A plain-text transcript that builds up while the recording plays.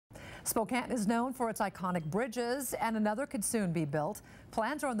Spokane is known for its iconic bridges, and another could soon be built.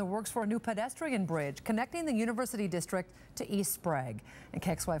 Plans are in the works for a new pedestrian bridge connecting the University District to East Sprague. And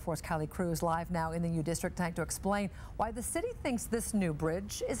KXY4's Kylee Cruz live now in the U District tonight to explain why the city thinks this new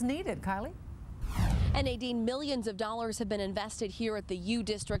bridge is needed. Kylee? And Nadine, millions of dollars have been invested here at the U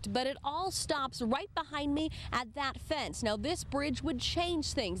District, but it all stops right behind me at that fence. Now, this bridge would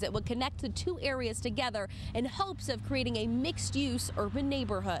change things. It would connect the two areas together in hopes of creating a mixed-use urban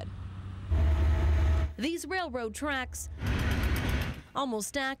neighborhood. These railroad tracks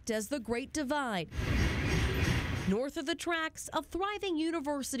almost act as the Great Divide. North of the tracks, a thriving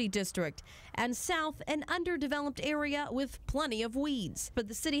university district, and south, an underdeveloped area with plenty of weeds. But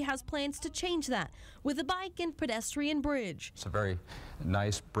the city has plans to change that with a bike and pedestrian bridge. It's a very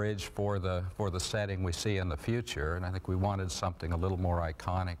nice bridge for the setting we see in the future, and I think we wanted something a little more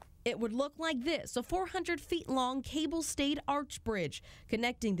iconic. It would look like this, a 400 feet long cable-stayed arch bridge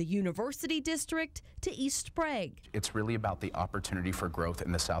connecting the University District to East Sprague. It's really about the opportunity for growth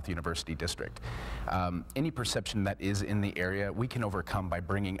in the South University District. Any perception that is in the area, we can overcome by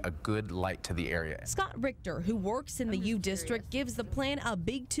bringing a good light to the area. Scott Richter, who works in the U District, gives the plan a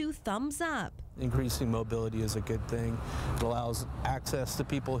big 2 thumbs up. Increasing mobility is a good thing. It allows access to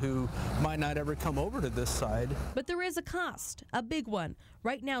people who might not ever come over to this side. But there is a cost, a big one.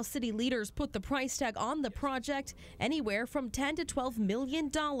 Right now, city leaders put the price tag on the project anywhere from $10 to $12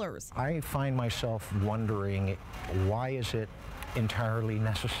 million. I find myself wondering, why is it entirely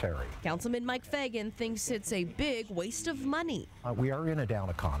necessary? Councilman Mike Fagan thinks it's a big waste of money. We are in a down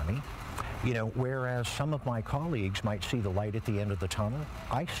economy. You know, whereas some of my colleagues might see the light at the end of the tunnel,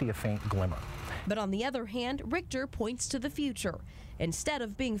 I see a faint glimmer. But on the other hand, Richter points to the future. Instead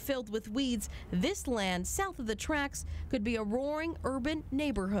of being filled with weeds, this land south of the tracks could be a roaring urban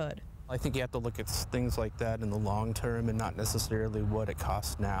neighborhood. I think you have to look at things like that in the long term and not necessarily what it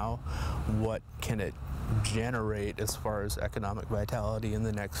costs now. What can it generate as far as economic vitality in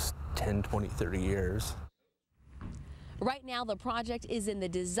the next 10, 20, 30 years? Right now, the project is in the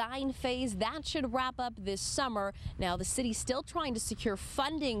design phase. That should wrap up this summer. Now, the city's still trying to secure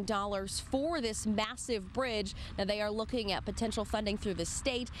funding dollars for this massive bridge. Now, they are looking at potential funding through the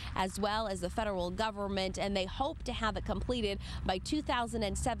state as well as the federal government, and they hope to have it completed by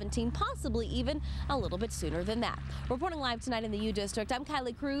 2017, possibly even a little bit sooner than that. Reporting live tonight in the U District, I'm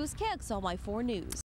Kylee Cruz, KXLY4 News.